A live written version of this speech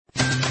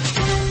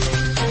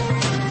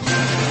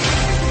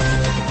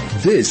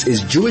This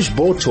is Jewish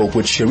Board Talk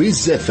with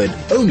Cherise Zeffert,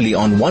 only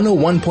on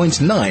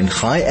 101.9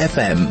 High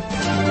FM.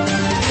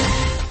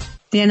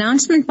 The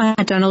announcement by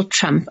Donald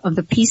Trump of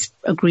the peace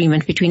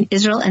agreement between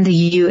Israel and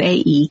the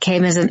UAE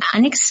came as an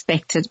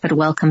unexpected but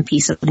welcome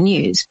piece of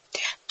news.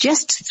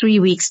 Just 3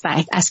 weeks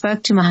back, I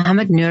spoke to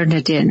Muhamed-Nur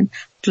Nordien,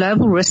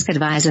 global risk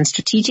advisor and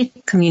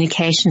strategic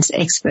communications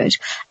expert,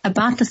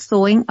 about the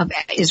thawing of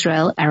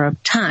Israel-Arab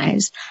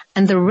ties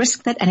and the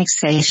risk that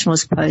annexation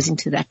was posing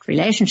to that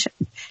relationship.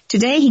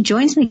 Today, he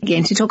joins me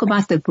again to talk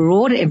about the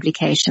broader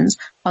implications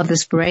of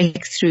this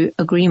breakthrough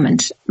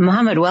agreement.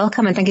 Mohammed,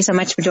 welcome, and thank you so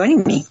much for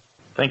joining me.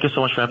 Thank you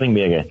so much for having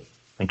me again.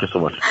 Thank you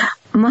so much.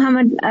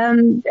 Mohammed,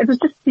 it was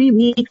just 3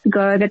 weeks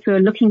ago that we were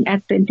looking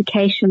at the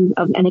implications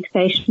of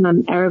annexation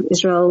on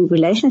Arab-Israel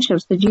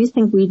relationships. Did you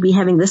think we'd be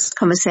having this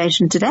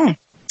conversation today?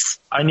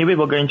 I knew we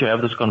were going to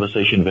have this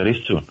conversation very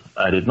soon.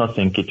 I did not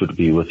think it would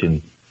be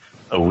within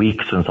a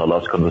week since our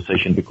last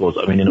conversation, because,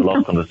 in the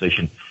last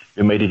conversation,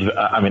 we made it,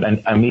 at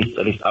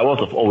least I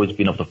have always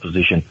been of the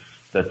position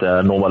that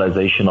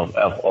normalization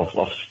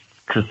of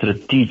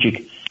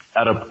strategic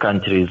Arab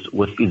countries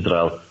with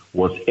Israel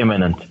was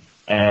imminent.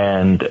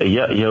 And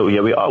here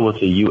we are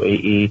with the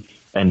UAE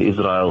and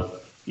Israel,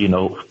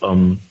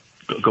 going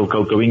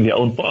their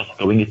own path,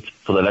 going it,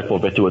 for the lack of a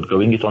better word,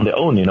 going it on their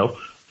own,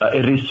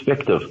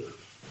 irrespective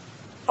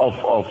of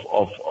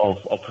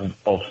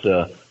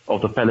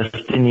the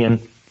Palestinian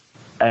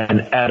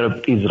and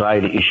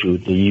Arab-Israeli issue.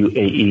 The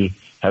UAE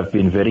have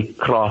been very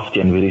crafty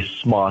and very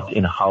smart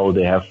in how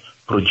they have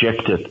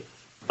projected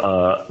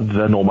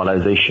the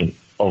normalization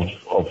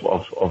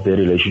of their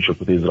relationship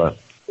with Israel.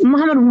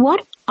 Mohammed,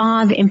 what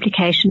are the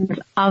implications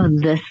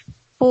of this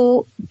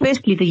for,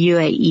 firstly, the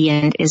UAE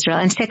and Israel,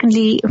 and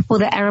secondly, for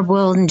the Arab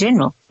world in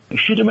general? You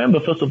should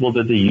remember, first of all,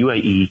 that the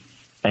UAE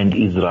and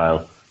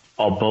Israel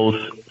are both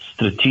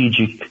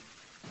strategic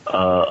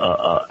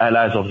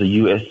allies of the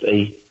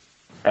USA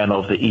and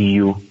of the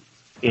EU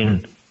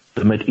in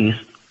the Middle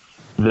East.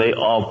 They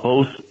are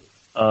both,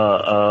 they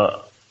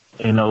are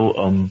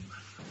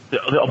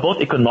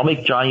both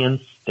economic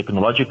giants,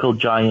 technological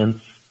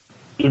giants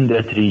in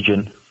that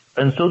region.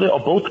 And so they are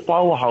both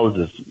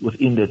powerhouses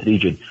within that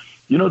region.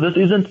 This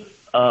isn't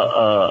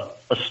a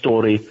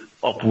story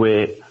of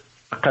where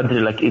a country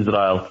like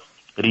Israel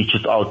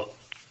reaches out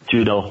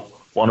to,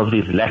 one of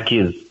these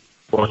lackeys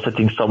or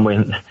sitting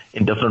somewhere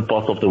in different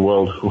parts of the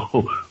world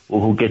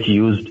who get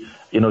used,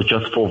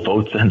 just for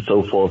votes and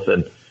so forth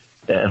and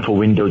for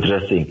window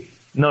dressing.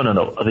 No.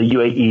 The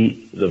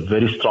UAE is a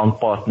very strong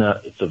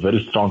partner. It's a very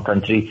strong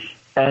country.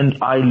 And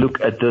I look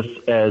at this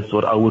as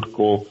what I would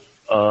call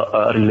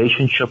a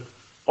relationship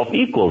of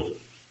equals.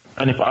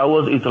 And if I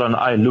was Israel and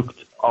I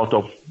looked out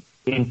of,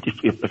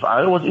 if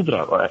I was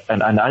Israel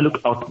and I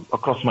look out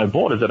across my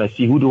borders and I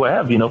see who do I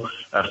have, I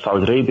have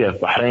Saudi Arabia, I have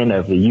Bahrain, I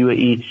have the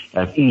UAE, I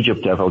have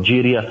Egypt, I have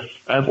Algeria,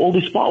 I have all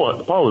these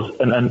powers.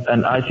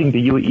 And I think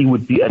the UAE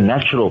would be a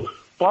natural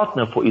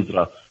partner for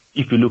Israel.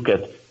 If you look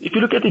at the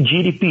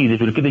GDPs,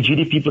 if you look at the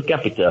GDP per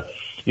capita,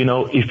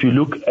 if you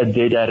look at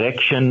their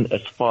direction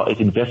as far as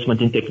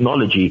investment in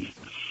technology,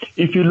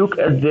 if you look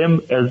at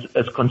them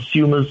as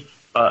consumers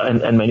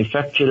and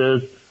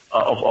manufacturers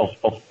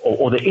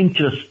or the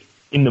interest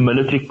in the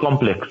military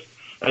complex,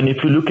 and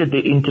if you look at the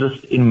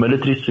interest in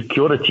military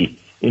security,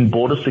 in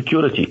border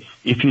security,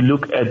 if you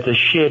look at the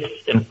shared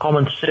and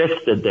common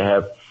threats that they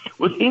have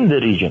within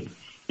the region,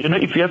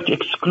 if you have to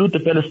exclude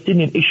the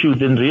Palestinian issue,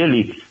 then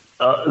really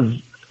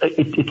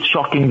it's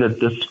shocking that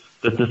this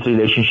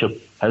relationship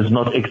has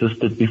not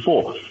existed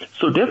before.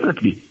 So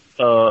definitely,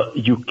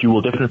 you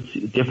will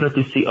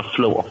definitely see a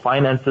flow of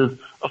finances,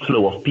 a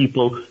flow of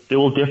people. There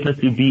will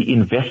definitely be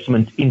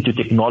investment into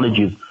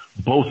technologies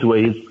both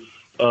ways.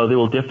 There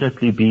will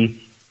definitely be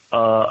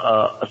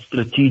a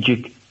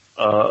strategic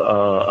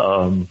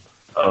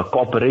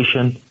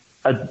cooperation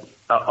at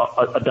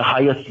the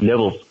highest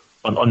levels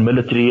on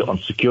military, on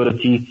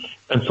security,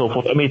 and so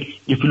forth.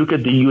 If you look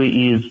at the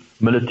UAE's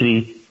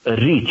military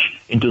reach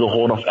into the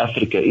Horn of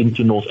Africa,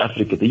 into North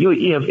Africa, the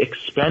UAE have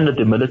expanded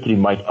the military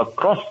might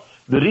across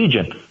the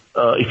region.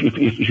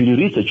 If you do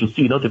research, you'll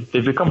see,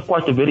 they've become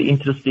quite a very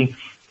interesting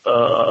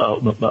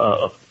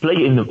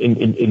play in the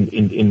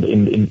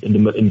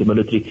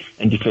military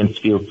and defense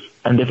field,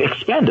 and they've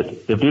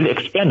expanded. They've really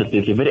expanded.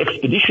 They're very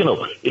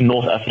expeditional in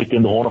North Africa,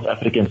 in the Horn of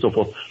Africa, and so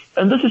forth.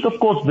 And this is, of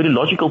course, very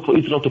logical for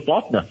Israel to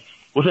partner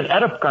with an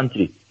Arab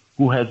country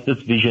who has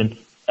this vision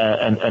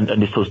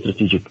and is so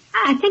strategic.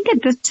 I think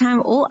at this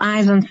time, all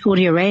eyes on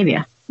Saudi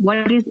Arabia.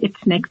 What is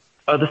its next?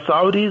 The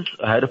Saudis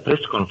had a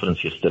press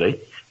conference yesterday,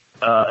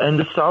 and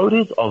the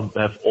Saudis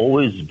have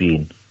always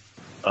been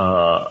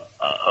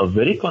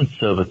very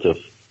conservative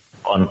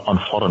on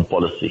foreign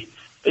policy.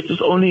 It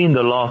is only in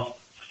the last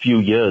few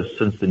years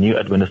since the new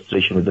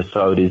administration with the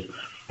Saudis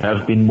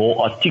have been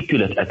more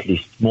articulate,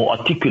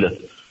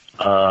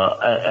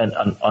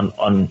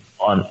 on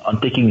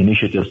taking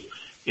initiatives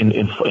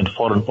in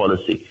foreign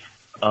policy.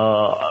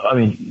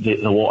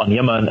 The war on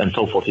Yemen and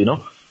so forth,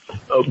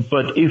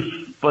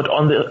 But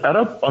on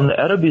the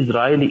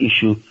Arab-Israeli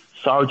issue,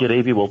 Saudi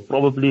Arabia will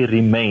probably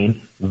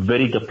remain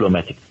very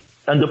diplomatic.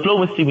 And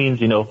diplomacy means,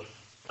 there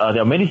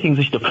are many things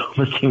which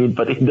diplomacy means,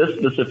 but in this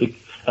specific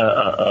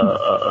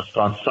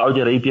stance,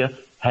 Saudi Arabia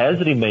has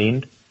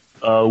remained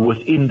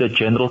within the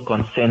general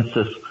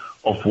consensus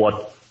of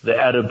what the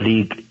Arab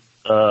League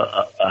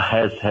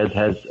has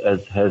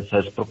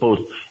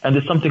proposed. And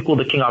there's something called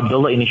the King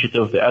Abdullah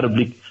Initiative, the Arab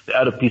League, the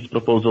Arab Peace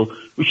Proposal,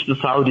 which the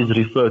Saudis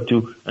refer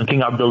to, and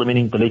King Abdullah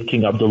meaning the late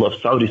King Abdullah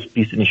of Saudi's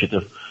peace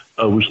initiative,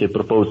 which they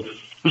proposed,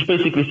 which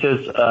basically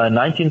says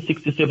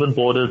 1967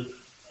 borders,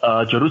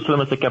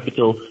 Jerusalem as the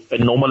capital,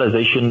 and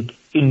normalization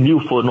in lieu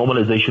for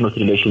normalization of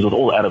relations with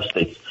all Arab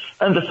states.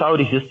 And the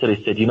Saudis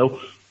yesterday said,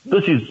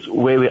 this is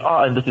where we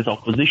are and this is our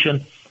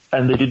position,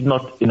 and they did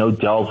not,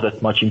 delve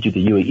that much into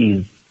the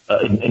UAE's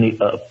in any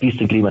peace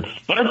agreement.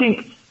 But I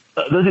think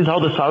this is how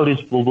the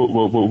Saudis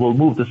will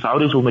move. The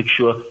Saudis will make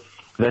sure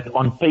that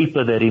on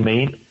paper they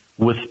remain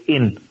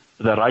within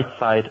the right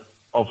side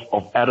of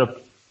Arab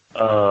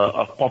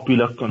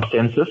popular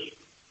consensus,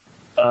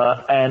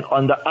 and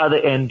on the other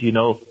end,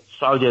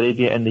 Saudi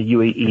Arabia and the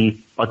UAE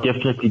are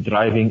definitely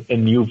driving a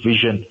new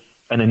vision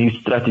and a new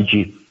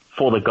strategy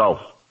for the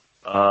Gulf.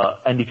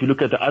 And if you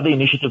look at the other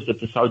initiatives that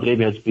the Saudi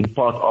Arabia has been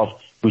part of,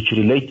 which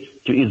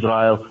relate to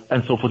Israel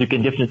and so forth, you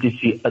can definitely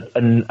see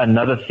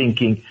another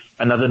thinking,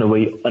 another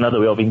way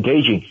of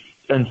engaging.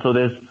 And so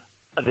there's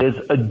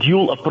a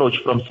dual approach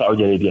from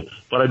Saudi Arabia.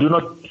 But I do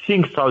not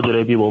think Saudi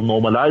Arabia will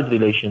normalize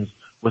relations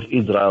with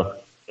Israel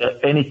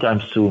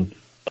anytime soon,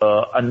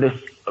 unless,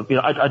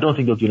 I don't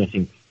think they'll do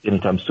anything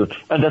anytime soon.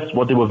 And that's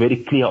what they were very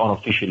clear on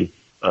officially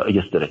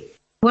yesterday.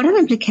 What are the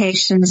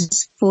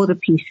implications for the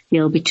peace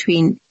deal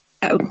between,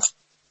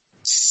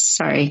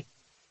 sorry.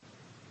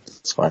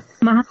 That's fine.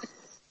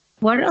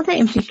 What are the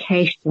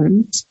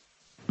implications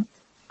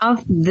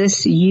of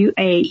this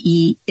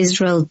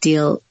UAE-Israel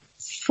deal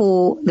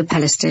for the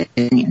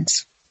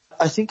Palestinians?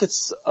 I think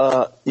it's,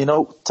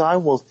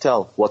 time will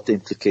tell what the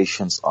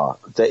implications are.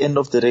 At the end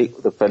of the day,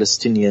 the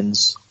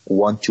Palestinians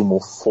want to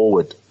move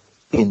forward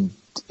in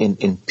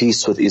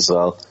peace with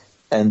Israel,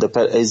 and the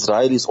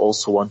Israelis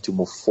also want to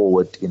move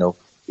forward,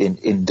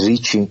 in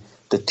reaching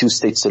the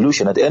two-state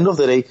solution. At the end of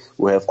the day,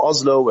 we have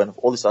Oslo and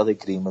all these other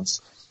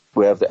agreements.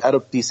 We have the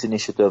Arab Peace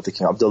Initiative, the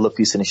King Abdullah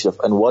Peace Initiative,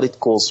 and what it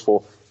calls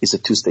for is a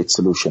two-state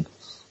solution.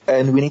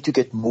 And we need to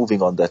get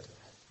moving on that.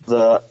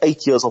 The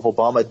 8 years of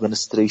Obama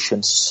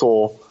administration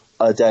saw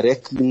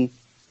directly,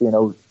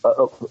 led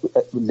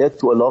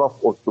to a lot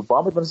of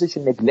Obama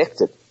administration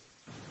neglected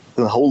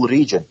the whole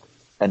region.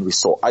 And we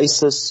saw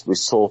ISIS, we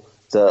saw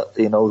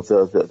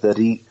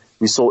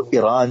we saw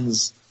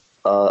Iran's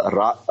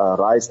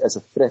rise as a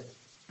threat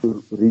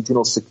to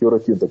regional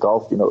security in the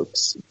Gulf,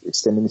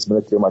 extending its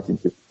military might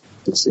into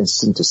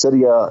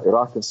Syria,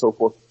 Iraq, and so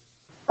forth.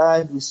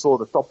 And we saw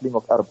the toppling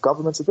of Arab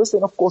governments. And this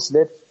then, of course,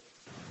 led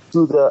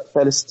to the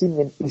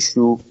Palestinian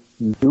issue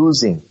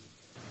losing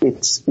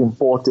its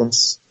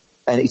importance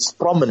and its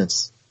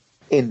prominence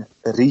in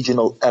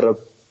regional Arab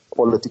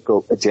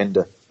political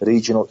agenda,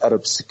 regional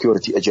Arab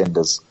security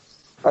agendas.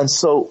 And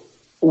so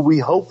we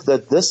hope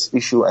that this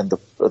issue and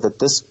that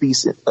this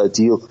peace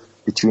deal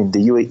between the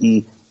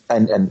UAE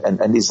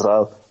and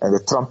Israel and the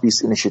Trump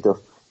Peace Initiative,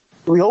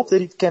 we hope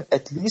that it can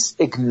at least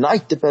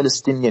ignite the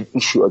Palestinian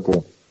issue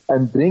again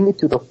and bring it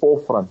to the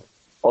forefront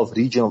of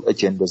regional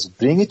agendas,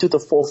 bring it to the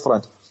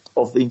forefront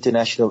of the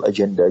international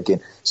agenda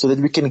again, so that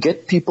we can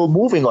get people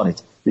moving on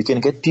it. We can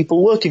get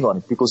people working on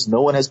it, because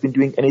no one has been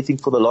doing anything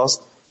for the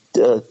last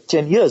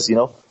 10 years,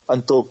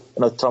 until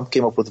Trump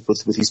came up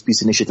with his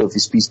peace initiative,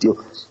 his peace deal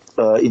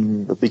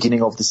in the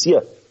beginning of this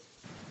year.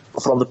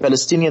 From the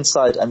Palestinian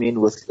side,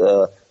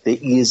 there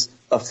is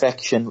a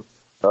faction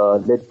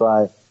led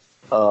by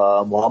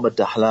Mohammed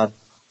Dahlan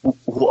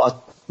who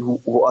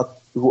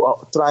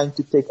are trying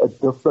to take a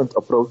different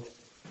approach.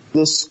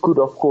 This could,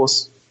 of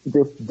course,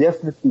 there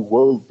definitely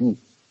will be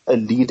a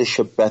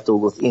leadership battle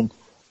within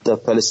the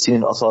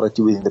Palestinian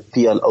Authority, within the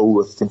PLO,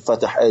 within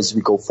Fatah as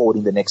we go forward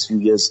in the next few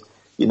years.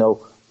 We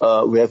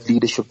have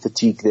leadership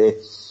fatigue there.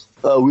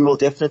 We will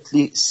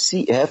definitely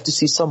have to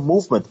see some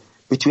movement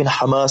between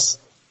Hamas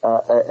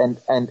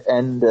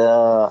and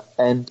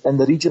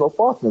the regional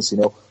partners.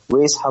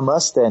 Where is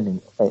Hamas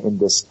standing in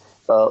this?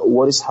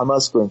 What is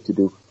Hamas going to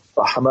do?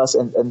 Hamas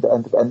and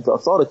the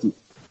authority.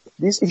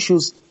 These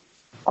issues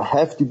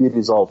have to be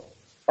resolved,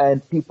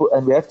 and we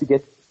have to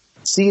get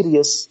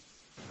serious,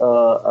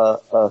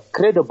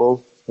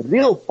 credible,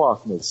 real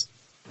partners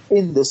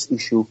in this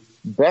issue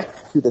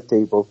back to the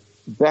table,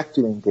 back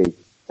to engage.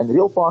 And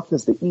real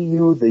partners, the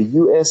EU, the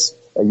US,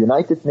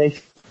 United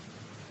Nations,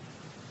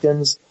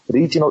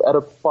 regional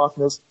Arab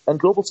partners, and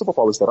global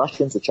superpowers, the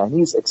Russians, the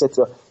Chinese,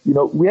 etc.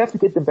 We have to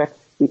get them back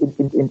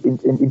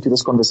into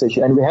this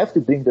conversation, and we have to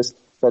bring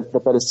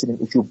the Palestinian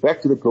issue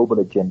back to the global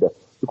agenda,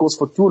 because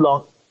for too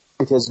long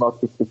it has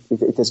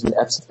been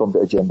absent from the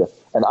agenda.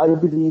 And I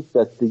believe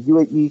that the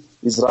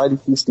UAE-Israeli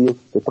peace deal,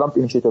 the Trump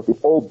initiative, it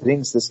all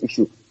brings this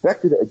issue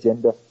back to the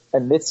agenda,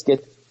 and let's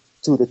get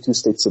to the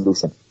two-state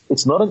solution.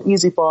 It's not an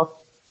easy path,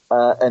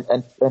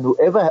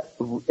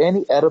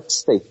 any Arab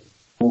state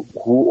who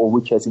or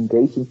which has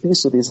engaged in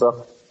peace with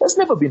Israel has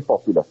never been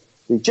popular.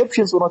 The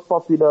Egyptians were not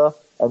popular.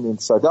 I mean,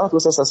 Sadat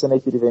was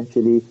assassinated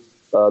eventually.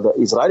 The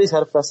Israelis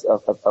had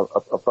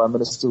a prime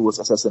minister who was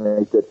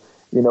assassinated.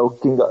 You know,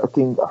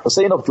 King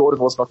Hussein of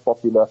Jordan was not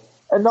popular.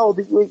 And now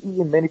the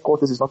UAE in many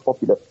quarters is not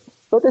popular.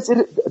 But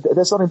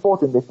that's not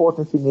important. The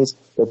important thing is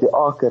that there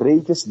are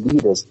courageous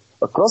leaders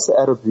across the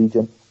Arab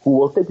region who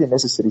will take the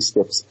necessary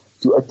steps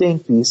to attain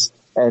peace,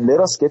 and let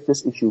us get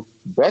this issue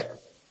back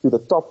to the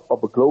top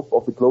of the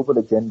global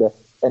agenda,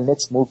 and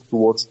let's move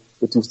towards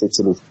the two-state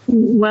solution.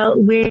 Well,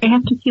 we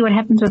have to see what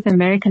happens with the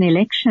American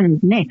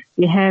elections next.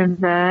 Do you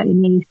have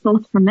any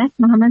thoughts on that,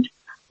 Muhammad?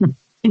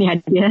 Any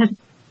ideas?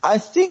 I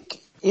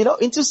think,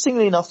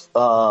 interestingly enough,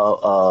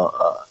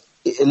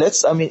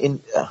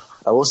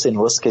 I will say in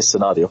worst case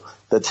scenario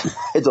that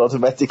it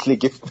automatically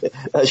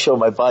show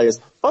my bias.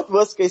 But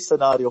worst case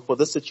scenario for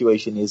this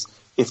situation is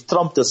if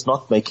Trump does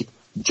not make it,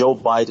 Joe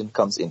Biden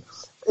comes in.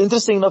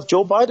 Interesting enough,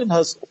 Joe Biden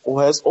has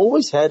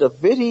always had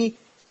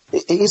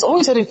he's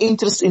always had an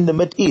interest in the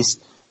Mid East.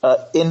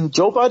 And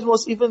Joe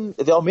Biden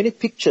there are many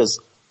pictures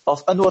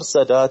of Anwar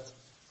Sadat,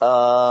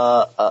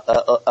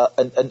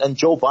 and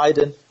Joe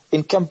Biden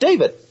in Camp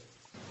David.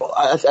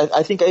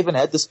 I think I even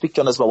had this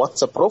picture on as my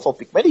WhatsApp profile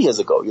pic many years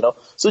ago,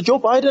 So Joe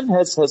Biden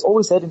has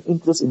always had an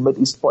interest in Mid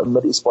East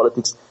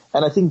politics,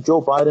 and I think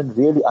Joe Biden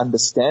really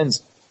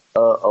understands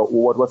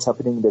what's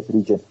happening in that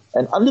region.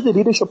 And under the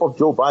leadership of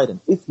Joe Biden,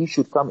 if he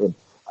should come in,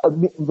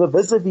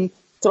 vis-a-vis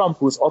Trump,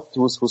 who's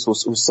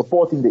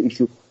supporting the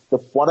issue,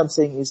 what I'm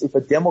saying is if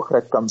a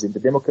Democrat comes in, the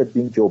Democrat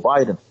being Joe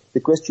Biden,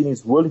 the question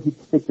is, will he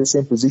take the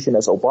same position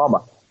as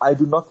Obama? I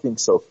do not think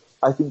so.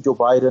 I think Joe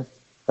Biden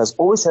has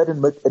always had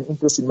an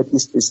interest in Mid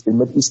East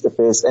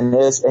affairs, and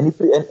he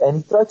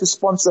tried to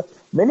sponsor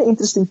many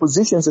interesting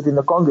positions within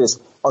the Congress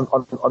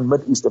on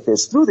Mid East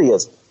affairs through the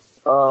years.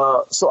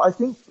 So I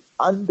think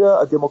under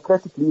a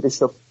democratic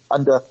leadership,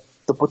 under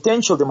the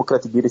potential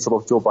democratic leadership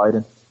of Joe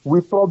Biden,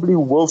 we probably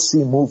will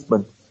see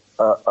movement,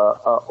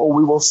 or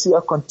we will see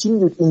a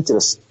continued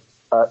interest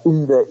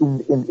in the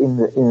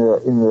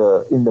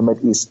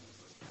Mid East.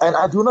 And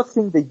I do not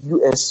think the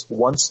U.S.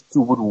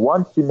 would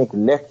want to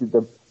neglect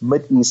the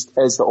Mid East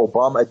as the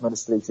Obama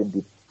administration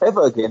did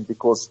ever again,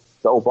 because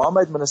the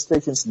Obama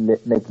administration's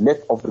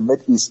neglect of the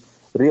Mid East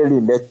really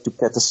led to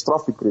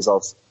catastrophic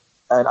results.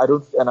 And I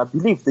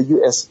believe the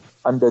U.S.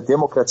 under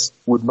Democrats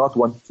would not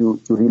want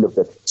to relive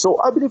that. So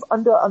I believe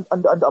under a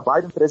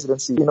Biden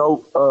presidency,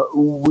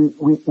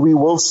 we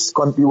will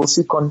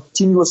see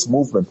continuous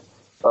movement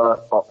in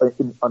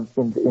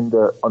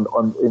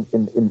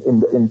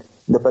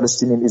the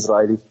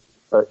Palestinian-Israeli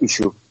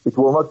issue. It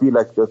will not be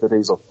like the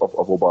days of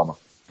Obama.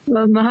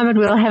 Well, Muhammad,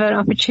 we'll have an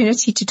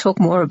opportunity to talk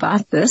more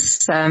about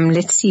this.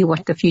 Let's see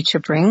what the future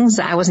brings.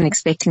 I wasn't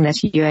expecting that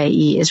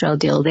UAE-Israel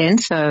deal then,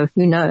 so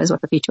who knows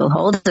what the future will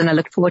hold. And I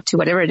look forward to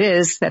whatever it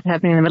is that's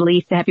happening in the Middle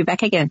East to have you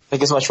back again.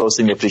 Thank you so much for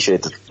hosting me.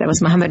 Appreciate it. That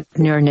was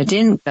Muhamed-Nur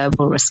Nordien,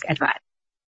 Global Risk Advisor.